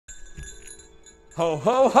Ho,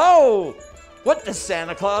 ho, ho! What does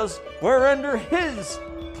Santa Claus wear under his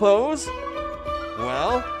clothes?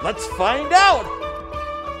 Well, let's find out!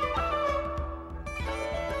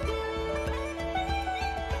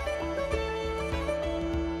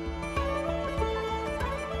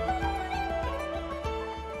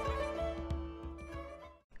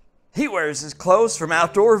 He wears his clothes from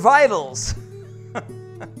Outdoor Vitals.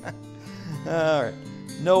 All right,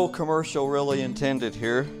 no commercial really intended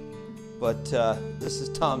here, but this is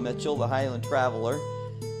Tom Mitchell, the Highland Traveler,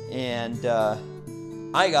 and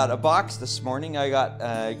I got a box this morning. I got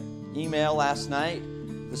an email last night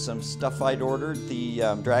with some stuff I'd ordered. The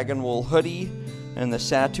DragonWool Hoodie and the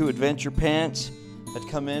Satu Adventure Pants had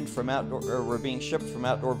come in from Outdoor, or were being shipped from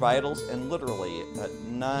Outdoor Vitals, and literally at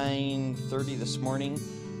 9:30 this morning,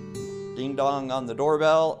 ding dong on the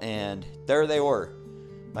doorbell, and there they were,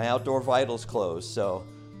 my Outdoor Vitals clothes. So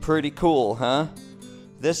pretty cool, huh?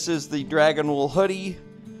 This is the DragonWool Hoodie.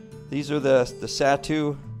 These are the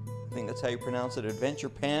Satu, I think that's how you pronounce it, Adventure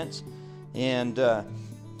Pants. And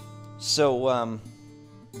so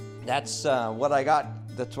that's what I got.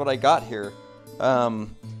 That's what I got here. I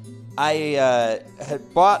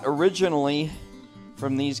had bought originally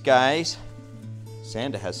from these guys.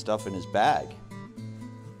 Santa has stuff in his bag.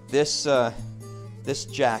 This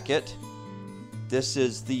jacket. This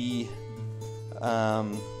is the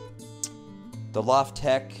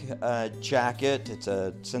LoftTek jacket. It's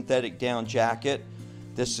a synthetic down jacket.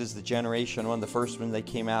 This is the generation one, the first one they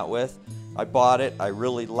came out with. I bought it. I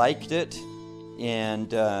really liked it,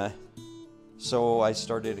 and so I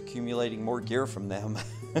started accumulating more gear from them.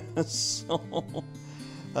 So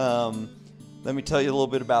let me tell you a little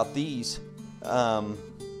bit about these.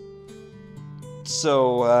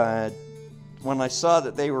 So when I saw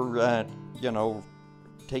that they were,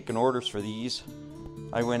 taking orders for these,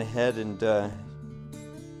 I went ahead and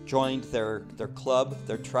joined their club,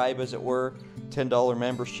 their tribe as it were, $10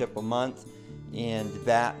 membership a month, and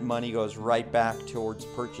that money goes right back towards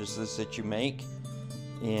purchases that you make.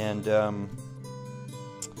 And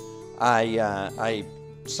I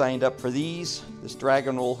signed up for this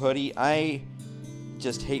DragonWool Hoodie. I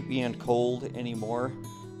just hate being cold anymore,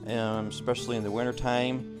 especially in the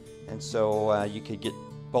wintertime, and so you could get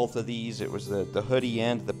both of these. It was the hoodie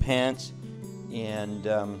and the pants, and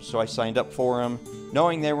so I signed up for them,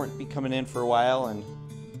 knowing they weren't be coming in for a while, and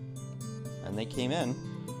they came in.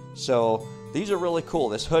 So these are really cool.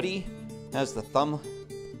 This hoodie has the thumb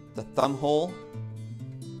hole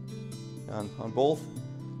on both.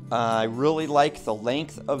 I really like the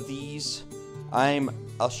length of these. I'm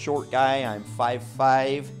a short guy. I'm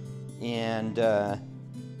 5'5", and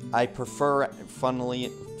I prefer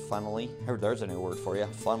funnily. There's a new word for you.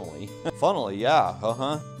 Funnily. Funnily,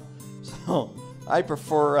 yeah. So I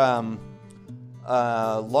prefer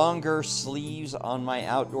longer sleeves on my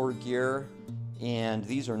outdoor gear, and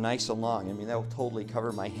these are nice and long. I mean, that will totally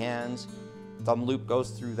cover my hands. Thumb loop goes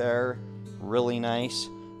through there. Really nice.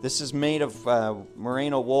 This is made of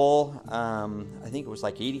merino wool. I think it was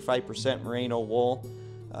like 85% merino wool.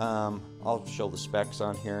 I'll show the specs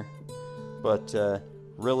on here, but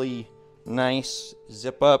really nice.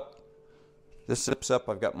 Zip up. This zips up.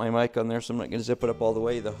 I've got my mic on there, so I'm not going to zip it up all the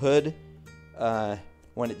way. The hood,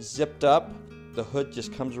 when it's zipped up, the hood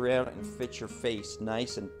just comes around and fits your face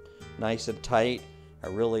nice and tight. I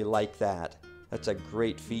really like that. That's a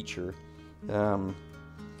great feature.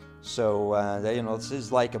 So this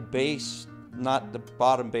is like a base, not the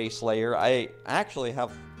bottom base layer. I actually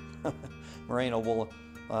have merino wool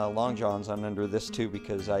long johns on under this too,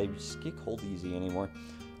 because I just get cold easy anymore.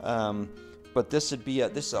 But this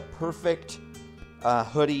is a perfect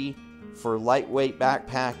hoodie for lightweight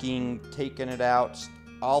backpacking, taking it out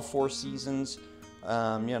all 4 seasons.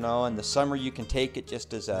 In the summer you can take it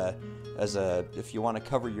just as a if you want to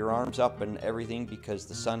cover your arms up and everything, because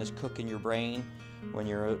the sun is cooking your brain when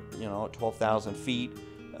you're at 12,000 feet.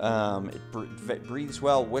 It breathes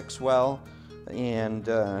well, wicks well, and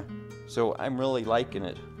so I'm really liking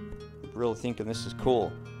it. Really thinking this is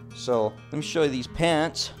cool. So let me show you these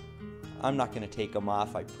pants. I'm not going to take them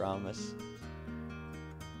off, I promise.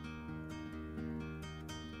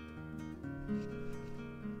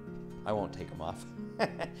 I won't take them off.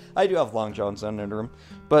 I do have long johns under them,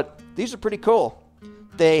 but these are pretty cool.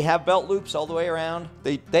 They have belt loops all the way around.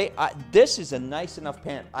 This is a nice enough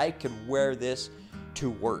pant. I could wear this to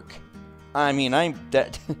work. I mean,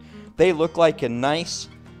 they look like a nice.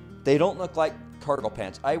 They don't look like cargo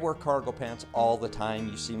pants. I wear cargo pants all the time.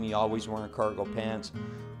 You see me always wearing cargo pants,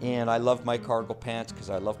 and I love my cargo pants because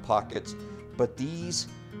I love pockets. But this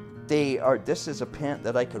is a pant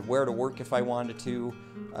that I could wear to work if I wanted to,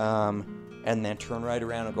 and then turn right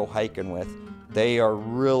around and go hiking with. They are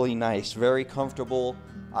really nice, very comfortable.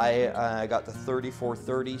 I got the 34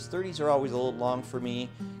 30s. 30s are always a little long for me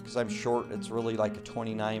because I'm short. It's really like a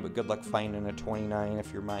 29, but good luck finding a 29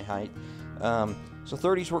 if you're my height. So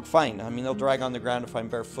 30s work fine. I mean, they'll drag on the ground if I'm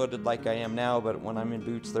barefooted like I am now, but when I'm in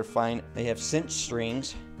boots, they're fine. They have cinch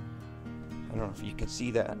strings. I don't know if you can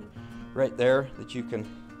see that right there, that you can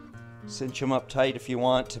cinch them up tight if you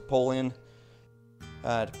want to pull them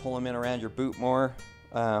in around your boot more.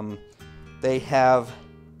 They have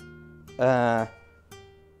an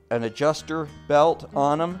adjuster belt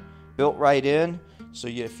on them, built right in. So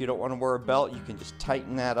if you don't want to wear a belt, you can just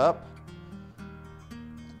tighten that up.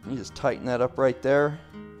 You just tighten that up right there.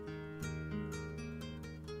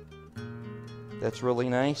 That's really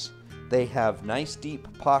nice. They have nice deep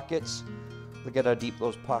pockets. Look at how deep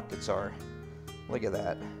those pockets are. Look at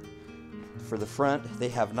that. For the front, they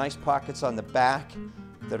have nice pockets on the back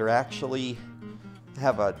that are actually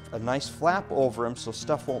have a nice flap over them so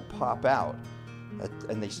stuff won't pop out.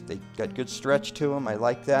 And they got good stretch to them. I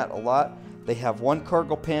like that a lot. They have one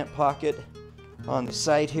cargo pant pocket on the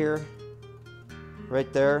side here.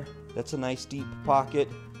 Right there. That's a nice deep pocket.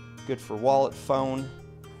 Good for wallet, phone.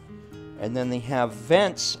 And then they have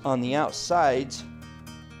vents on the outsides.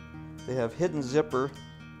 They have hidden zipper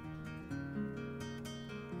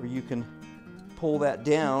where you can pull that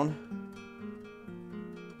down.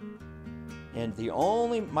 And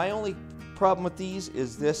my only problem with these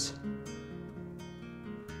is this.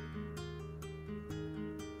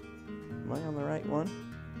 Am I on the right one?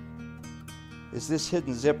 Is this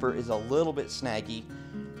hidden zipper is a little bit snaggy.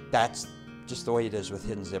 That's just the way it is with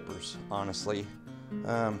hidden zippers, honestly.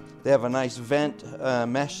 They have a nice vent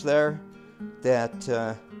mesh there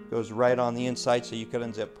that goes right on the inside, so you can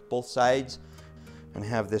unzip both sides and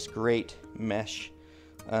have this great mesh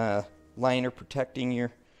liner protecting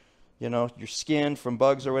your skin from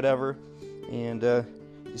bugs or whatever. And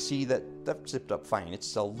you see that zipped up fine.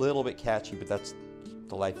 It's a little bit catchy, but that's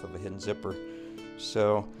the life of a hidden zipper.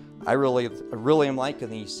 So I really am liking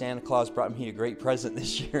these. Santa Claus brought me a great present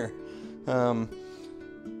this year.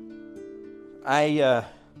 I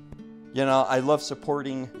love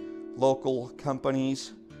supporting local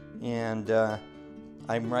companies, and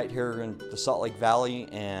I'm right here in the Salt Lake Valley,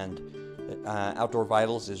 and Outdoor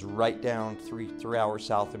Vitals is right down three hours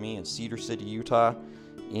south of me in Cedar City, Utah.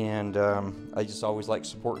 And I just always like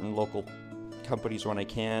supporting local companies when I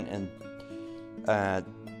can, and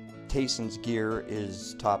Tayson's gear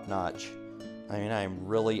is top notch. I mean,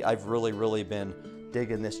 I've really been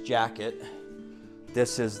digging this jacket.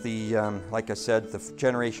 This is the, like I said, the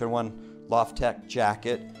Generation 1 LoftTek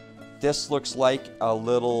Jacket. This looks like a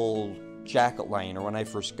little jacket liner when I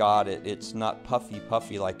first got it. It's not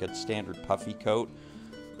puffy like a standard puffy coat,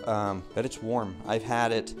 but it's warm. I've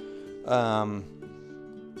had it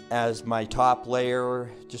as my top layer,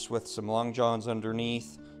 just with some long johns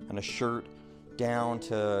underneath and a shirt, down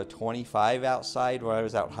to 25 outside when I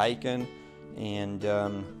was out hiking. And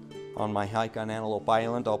on my hike on Antelope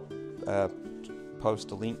Island, I'll post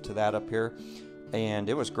a link to that up here. And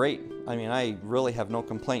it was great. I mean, I really have no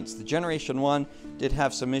complaints. The Generation 1 did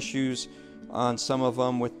have some issues on some of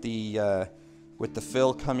them with the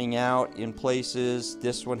fill coming out in places.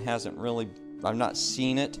 This one hasn't really, I've not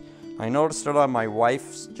seen it. I noticed it on my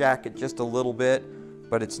wife's jacket just a little bit,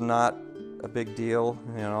 but it's not a big deal.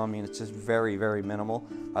 I mean, it's just very, very minimal.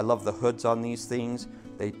 I love the hoods on these things.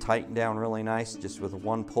 They tighten down really nice just with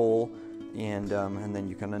one pull, and then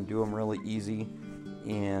you can undo them really easy.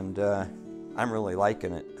 And I'm really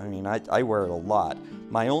liking it. I mean, I wear it a lot.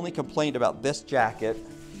 My only complaint about this jacket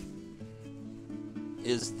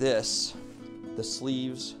is this. The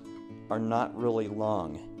sleeves are not really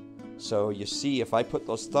long. So you see, if I put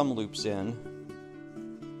those thumb loops in,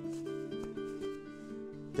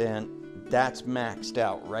 then that's maxed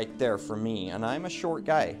out right there for me. And I'm a short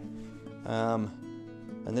guy. And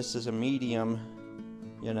this is a medium,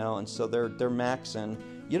 and so they're maxing.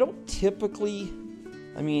 You don't typically,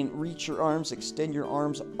 reach your arms, extend your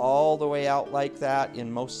arms all the way out like that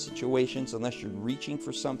in most situations, unless you're reaching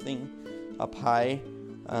for something up high.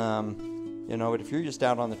 But if you're just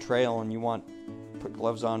out on the trail and you want to put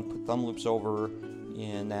gloves on, put thumb loops over,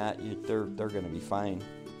 and they're going to be fine.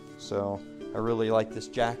 So I really like this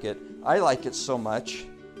jacket. I like it so much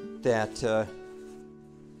that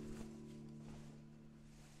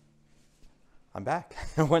I'm back.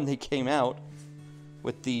 When they came out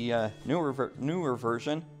with the newer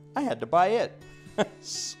version, I had to buy it.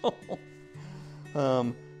 So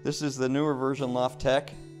this is the newer version LoftTek.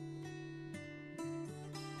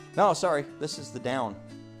 No, sorry, this is the down.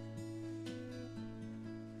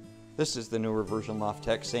 This is the newer version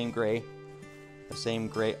LoftTek, same gray. The same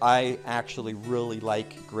gray. I actually really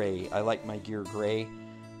like gray. I like my gear gray.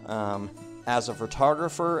 As a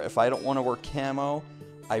photographer, if I don't want to wear camo,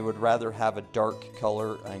 I would rather have a dark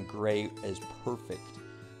color, and gray is perfect.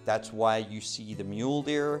 That's why you see the mule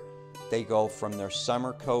deer. They go from their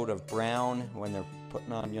summer coat of brown when they're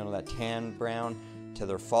putting on, you know, that tan brown, to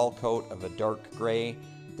their fall coat of a dark gray.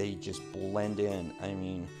 They just blend in. I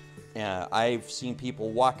mean, I've seen people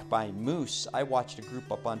walk by moose. I watched a group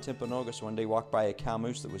up on Timpanogos one day walk by a cow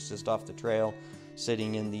moose that was just off the trail,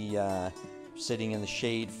 sitting in the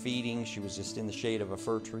shade feeding. She was just in the shade of a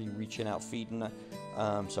fir tree, reaching out feeding.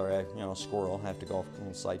 Sorry, squirrel. I have to go off a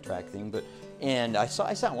little sidetrack thing, and I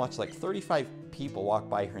sat and watched like 35 people walk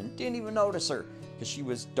by her and didn't even notice her because she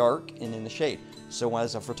was dark and in the shade. So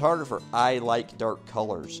as a photographer, I like dark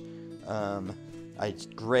colors.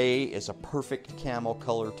 Gray is a perfect camo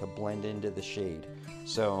color to blend into the shade.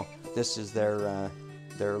 So this is their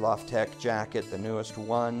LoftTek jacket, the newest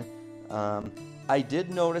one. I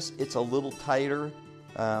did notice it's a little tighter,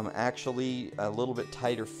 actually a little bit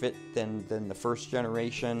tighter fit than the first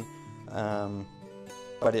generation,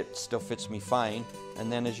 but it still fits me fine.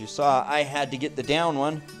 And then as you saw, I had to get the down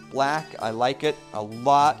one, black. I like it a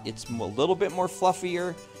lot. It's a little bit more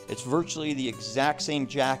fluffier. It's virtually the exact same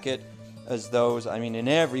jacket as those, I mean, in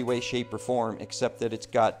every way, shape, or form, except that it's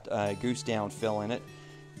got goose down fill in it,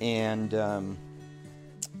 and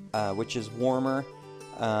which is warmer.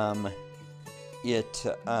 It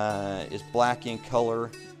is black in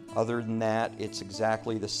color. Other than that, it's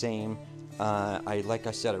exactly the same. Like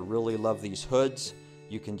I said, I really love these hoods.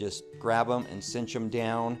 You can just grab them and cinch them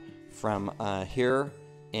down from here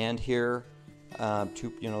and here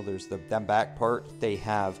to, there's that back part. They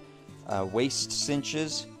have waist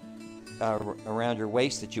cinches around your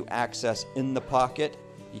waist that you access in the pocket.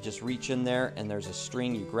 You just reach in there and there's a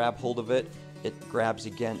string. You grab hold of it. It grabs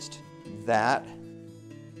against that.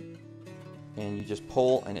 And you just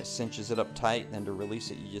pull and it cinches it up tight. And then to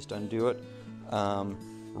release it, you just undo it.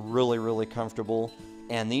 Really, really comfortable.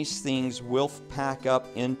 And these things will pack up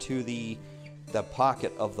into the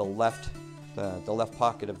pocket of the left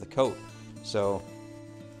pocket of the coat. So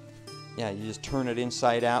yeah, you just turn it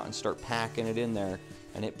inside out and start packing it in there,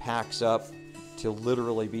 and it packs up to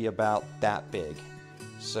literally be about that big.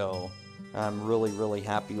 So I'm really, really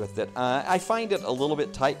happy with it. I find it a little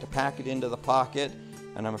bit tight to pack it into the pocket,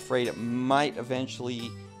 and I'm afraid it might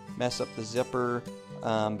eventually mess up the zipper.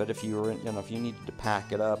 But if you were, if you needed to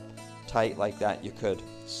pack it up tight like that, you could.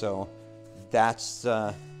 So that's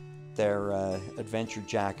their adventure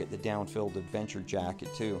jacket, the down-filled adventure jacket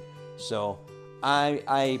too. So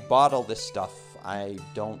I bought all this stuff. I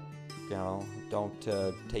don't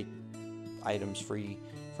take items free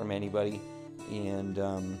from anybody, and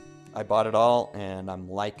I bought it all, and I'm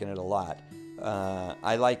liking it a lot.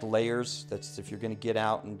 I like layers. That's if you're going to get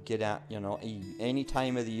out, any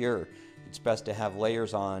time of the year, it's best to have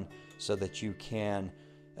layers on so that you can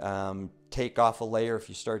take off a layer if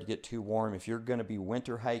you start to get too warm. If you're going to be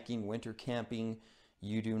winter hiking, winter camping,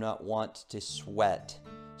 you do not want to sweat.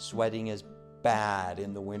 Sweating is bad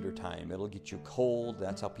in the wintertime. It'll get you cold.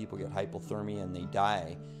 That's how people get hypothermia and they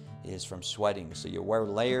die, is from sweating. So you wear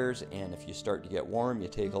layers, and if you start to get warm, you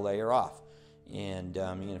take a layer off. And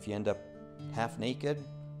if you end up half naked,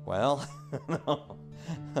 well,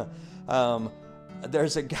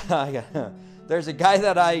 there's a guy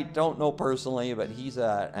that I don't know personally, but he's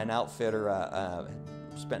an outfitter.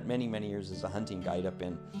 Spent many years as a hunting guide up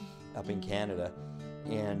in Canada,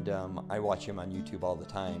 and I watch him on YouTube all the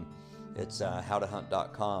time. It's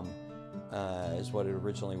howtohunt.com is what it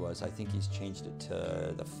originally was. I think he's changed it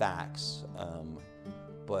to the Facts,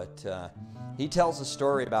 but he tells a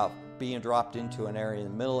story about being dropped into an area in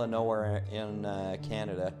the middle of nowhere in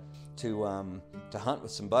Canada to hunt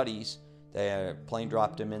with some buddies. The plane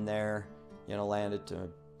dropped him in there, landed.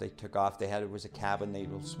 They took off. It was a cabin,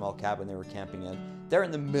 a small cabin they were camping in. They're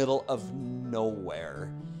in the middle of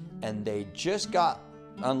nowhere, and they just got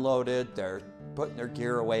unloaded. They're putting their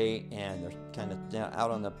gear away, and they're kind of out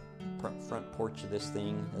on the front porch of this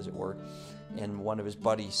thing, as it were. And one of his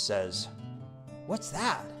buddies says, "What's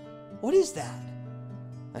that? What is that?"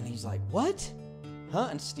 And he's like, "What? Huh?"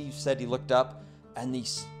 And Steve said he looked up, and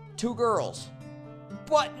these two girls,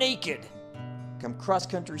 butt naked, come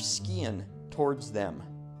cross-country skiing towards them.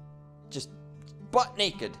 Just butt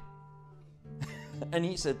naked. And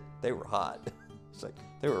he said they were hot. It's like,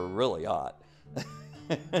 they were really hot.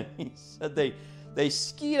 And he said they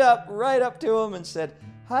skied up right up to him and said,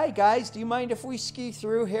 "Hi guys, do you mind if we ski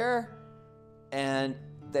through here?" And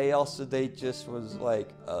they just was like,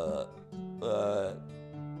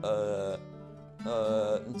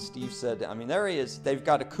 and Steve said, there he is. They've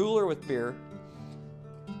got a cooler with beer.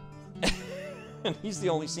 And he's the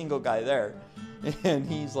only single guy there. And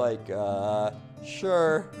he's like,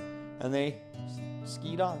 sure. And they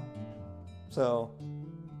skied on. So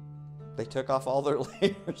they took off all their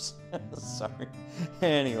layers. Sorry.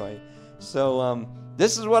 Anyway, so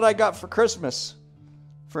this is what I got for Christmas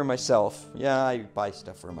for myself. Yeah, I buy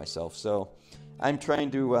stuff for myself. So I'm trying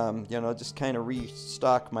to, you know, just kind of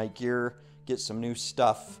restock my gear, get some new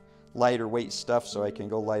stuff, lighter weight stuff, so I can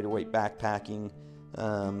go lighter weight backpacking.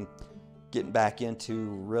 Getting back into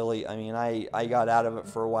really, I mean, I got out of it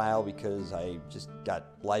for a while because I just got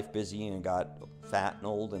life busy and got fat and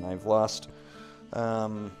old, and I've lost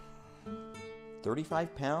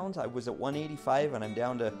 35 pounds. I was at 185 and I'm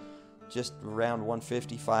down to just around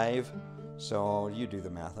 155. So you do the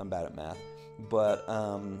math, I'm bad at math. But,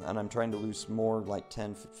 and I'm trying to lose more, like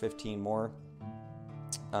 10, 15 more.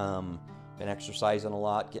 Been exercising a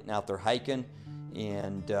lot, getting out there hiking,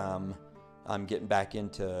 and I'm getting back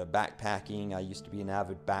into backpacking. I used to be an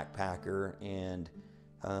avid backpacker, and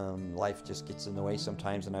life just gets in the way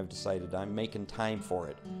sometimes, and I've decided I'm making time for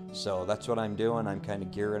it. So that's what I'm doing. I'm kind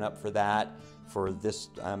of gearing up for that. For this,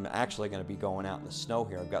 I'm actually going to be going out in the snow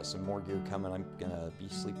here. I've got some more gear coming. I'm going to be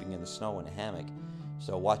sleeping in the snow in a hammock.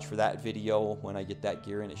 So watch for that video when I get that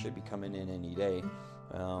gear in. It should be coming in any day.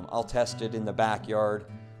 I'll test it in the backyard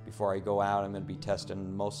before I go out. I'm going to be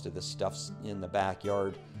testing most of the stuff in the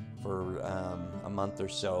backyard for a month or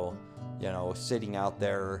so. You know, sitting out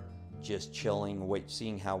there, just chilling,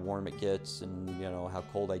 seeing how warm it gets, and you know how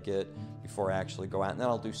cold I get before I actually go out. And then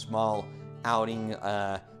I'll do small outing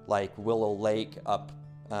like Willow Lake up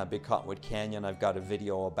Big Cottonwood Canyon. I've got a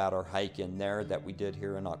video about our hike in there that we did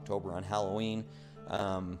here in October on Halloween.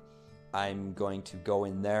 I'm going to go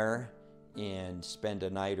in there and spend a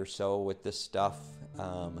night or so with this stuff,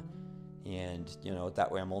 and you know,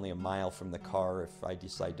 that way I'm only a mile from the car if I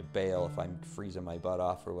decide to bail, if I'm freezing my butt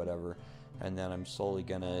off or whatever. And then I'm slowly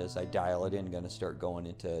gonna, as I dial it in, gonna start going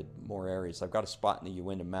into more areas. I've got a spot in the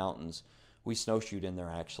Uinta Mountains. We snowshoed in there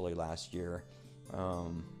actually last year.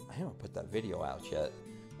 I haven't put that video out yet,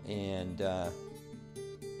 and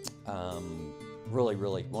really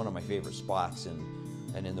one of my favorite spots.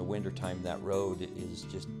 And in the wintertime, that road is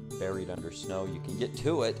just buried under snow. You can get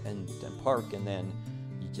to it and park, and then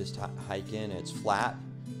you just hike in. It's flat,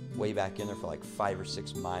 way back in there for like 5 or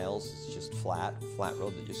 6 miles. It's just flat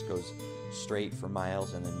road that just goes straight for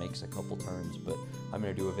miles and then makes a couple turns. But I'm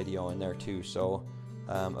going to do a video in there too, so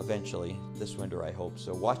eventually this winter, I hope.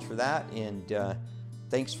 So watch for that, and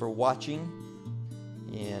thanks for watching,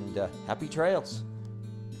 and happy trails.